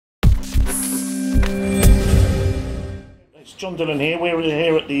John Dillon here. We're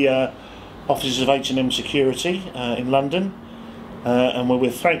here at the offices of H&M Security in London, and we're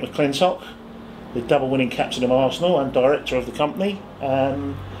with Frank McClintock, the double-winning captain of Arsenal and director of the company,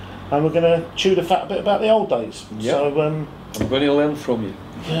 and we're going to chew the fat a bit about the old days. Yeah. So, I'm going to learn from you.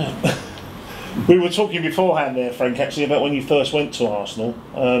 Yeah. We were talking beforehand there, Frank, actually, about when you first went to Arsenal,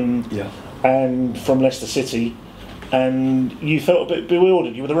 and from Leicester City. And you felt a bit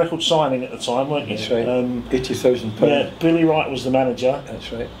bewildered. You were the record signing at the time, weren't you? That's right. £80,000. Yeah, Billy Wright was the manager.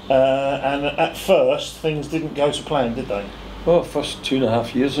 That's right. And at first, things didn't go to plan, did they? Well, first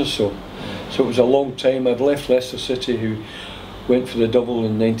 2.5 years or so. So it was a long time. I'd left Leicester City, who went for the double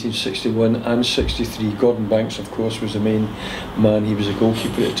in 1961 and 63. Gordon Banks, of course, was the main man. He was a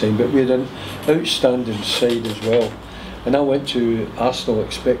goalkeeper at the time. But we had an outstanding side as well. And I went to Arsenal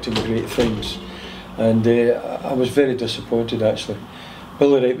expecting great things. And I was very disappointed, actually.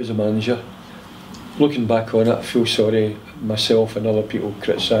 Billy Wright was the manager. Looking back on it, I feel sorry myself and other people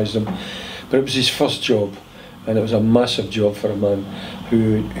criticised him, but it was his first job, and it was a massive job for a man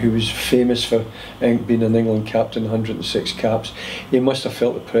who was famous for being an England captain, 106 caps. He must have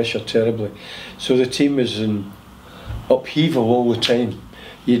felt the pressure terribly. So the team was in upheaval all the time.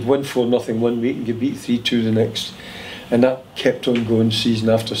 You'd win 4-0 one week and get beat 3-2 the next, and that kept on going season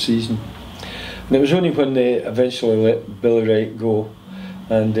after season. And it was only when they eventually let Billy Wright go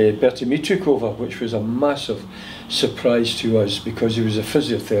and Bertie Mee took over, which was a massive surprise to us because he was a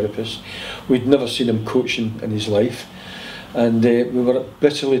physiotherapist. We'd never seen him coaching in his life, and we were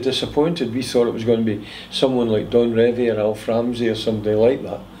bitterly disappointed. We thought it was going to be someone like Don Revie or Alf Ramsey or somebody like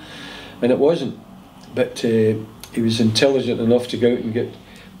that, and it wasn't. But he was intelligent enough to go out and get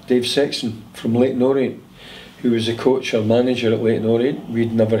Dave Sexton from Leyton Orient, who was the coach or manager at Leyton Orient.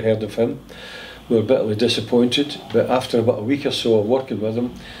 We'd never heard of him. We were bitterly disappointed, but after about a week or so of working with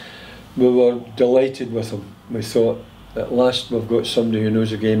him, we were delighted with him. We thought, at last we've got somebody who knows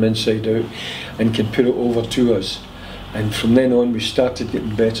the game inside out and can put it over to us. And from then on we started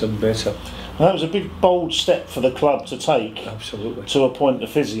getting better and better. Well, that was a big, bold step for the club to take. Absolutely. To appoint the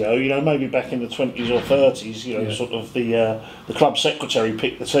physio. You know, maybe back in the 20s or 30s, you know, sort of the club secretary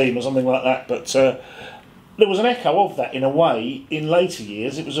picked the team or something like that, but there was an echo of that in a way in later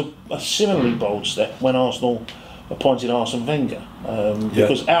years. It was a similarly bold step when Arsenal appointed Arsene Wenger,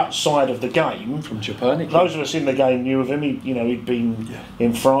 because outside of the game, from Japan, those of us in the game knew of him. He'd been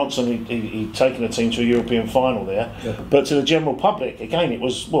in France and he'd taken a team to a European final there. Yeah. But to the general public, again, it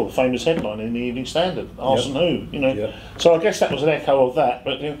was the famous headline in the Evening Standard: Arsene who? So I guess that was an echo of that.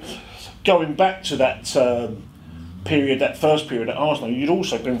 But going back to that. That first period at Arsenal, you'd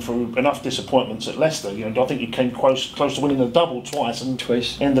also been through enough disappointments at Leicester. I think you came close to winning the double twice and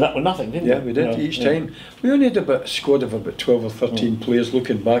ended up with nothing, didn't you? Yeah, we did each time. We only had a squad of about 12 or 13 players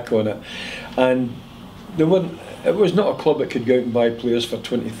looking back on it, and it was not a club that could go out and buy players for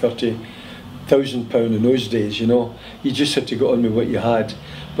 20,000–30,000 pound in those days. You just had to go on with what you had.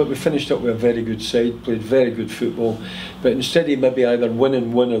 But we finished up with a very good side, played very good football, but instead of maybe either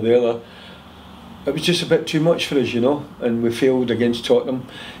winning one or the other, it was just a bit too much for us, and we failed against Tottenham,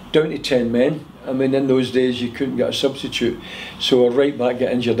 down to 10 men. I mean, in those days you couldn't get a substitute, so our right back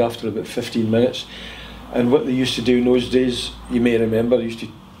got injured after about 15 minutes. And what they used to do in those days, you may remember, they used to,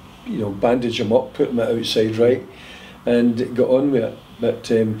 bandage him up, put him at outside right, and got on with it. But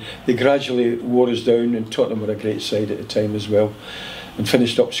they gradually wore us down, and Tottenham were a great side at the time as well, and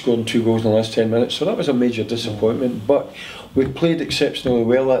finished up scoring 2 goals in the last 10 minutes. So that was a major disappointment, but we played exceptionally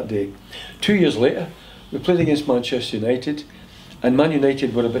well that day. 2 years later, we played against Manchester United, and Man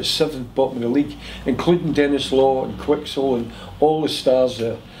United were about 7th bottom of the league, including Dennis Law and Quixel and all the stars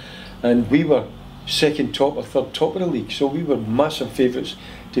there. And we were 2nd top or 3rd top of the league, so we were massive favourites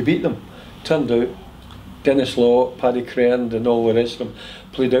to beat them. Turned out, Dennis Law, Paddy Crand and all the rest of them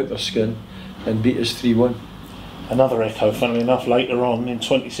played out their skin and beat us 3-1. Another echo, funnily enough, later on in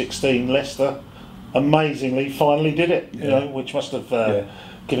 2016, Leicester amazingly finally did it, which must have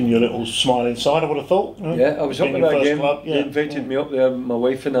given you a little smile inside, I would have thought. Yeah, I was up at that game. They invited me up there, my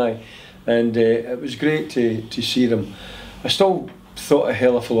wife and I, and it was great to see them. I still thought a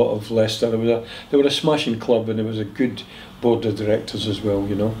hell of a lot of Leicester. They were a smashing club, and there was a good board of directors as well,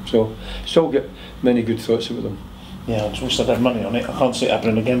 so still get many good thoughts about them. Yeah, I just wish I'd had money on it. I can't see it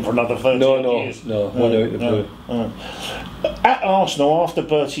happening again for another 30 years. No, one out the blue. At Arsenal, after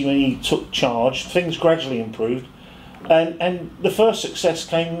Bertie Mee took charge, things gradually improved, and the first success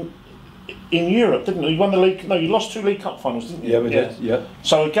came in Europe, didn't it? You won the league. No, you lost 2 League Cup finals, didn't you? Yeah, we did. Yeah.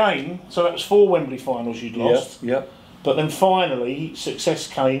 So that was 4 Wembley finals you'd lost. Yeah. But then finally, success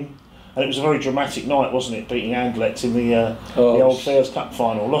came. And it was a very dramatic night, wasn't it? Beating Anderlecht in the Old Fairs Cup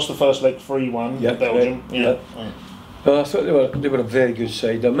final. Lost the first leg 3-1 to Belgium. Well, I thought they were a very good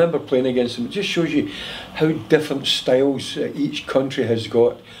side. I remember playing against them. It just shows you how different styles each country has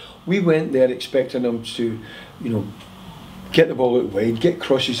got. We went there expecting them to, you know, get the ball out wide, get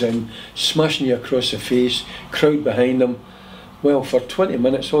crosses in, smashing you across the face, crowd behind them. Well, for 20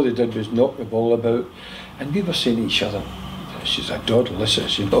 minutes all they did was knock the ball about, and we were saying to each other, this is a dawdle, this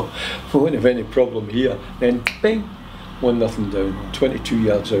is, you know, we won't have any problem here. Then, bing, 1-0 down, 22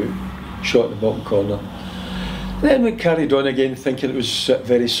 yards out, shot in the bottom corner. Then we carried on again thinking it was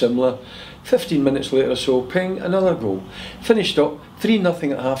very similar. 15 minutes later or so, ping, another goal. Finished up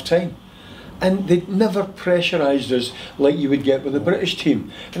 3-0 at half time. And they never pressurised us like you would get with the British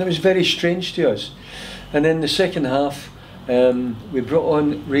team. And it was very strange to us. And then the second half, we brought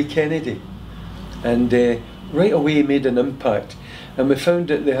on Ray Kennedy. And right away he made an impact. And we found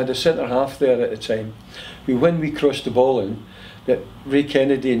that they had a centre half there at the time, who, when we crossed the ball in, that Ray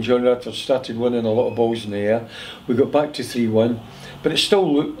Kennedy and John Radford started winning a lot of balls in the air. We got back to 3-1, but it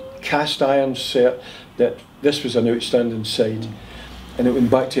still looked cast iron set that this was an outstanding side. And it went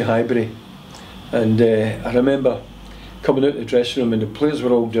back to Highbury. And I remember coming out of the dressing room and the players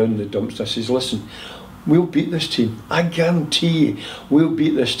were all down in the dumps. I says, listen, we'll beat this team. I guarantee you, we'll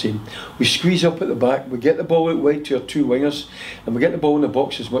beat this team. We squeeze up at the back, we get the ball out wide to our two wingers, and we get the ball in the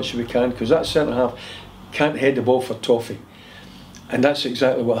box as much as we can, because that centre half can't head the ball for toffee. And that's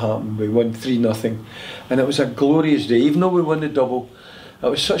exactly what happened. We won 3-0, and it was a glorious day. Even though we won the double, it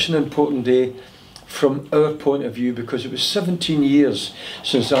was such an important day from our point of view, because it was 17 years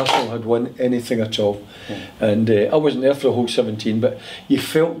since Arsenal had won anything at all. And I wasn't there for the whole 17, but you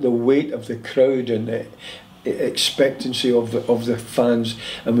felt the weight of the crowd and the expectancy of the fans,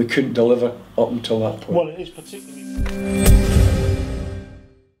 and we couldn't deliver up until that point. Well, it is particularly...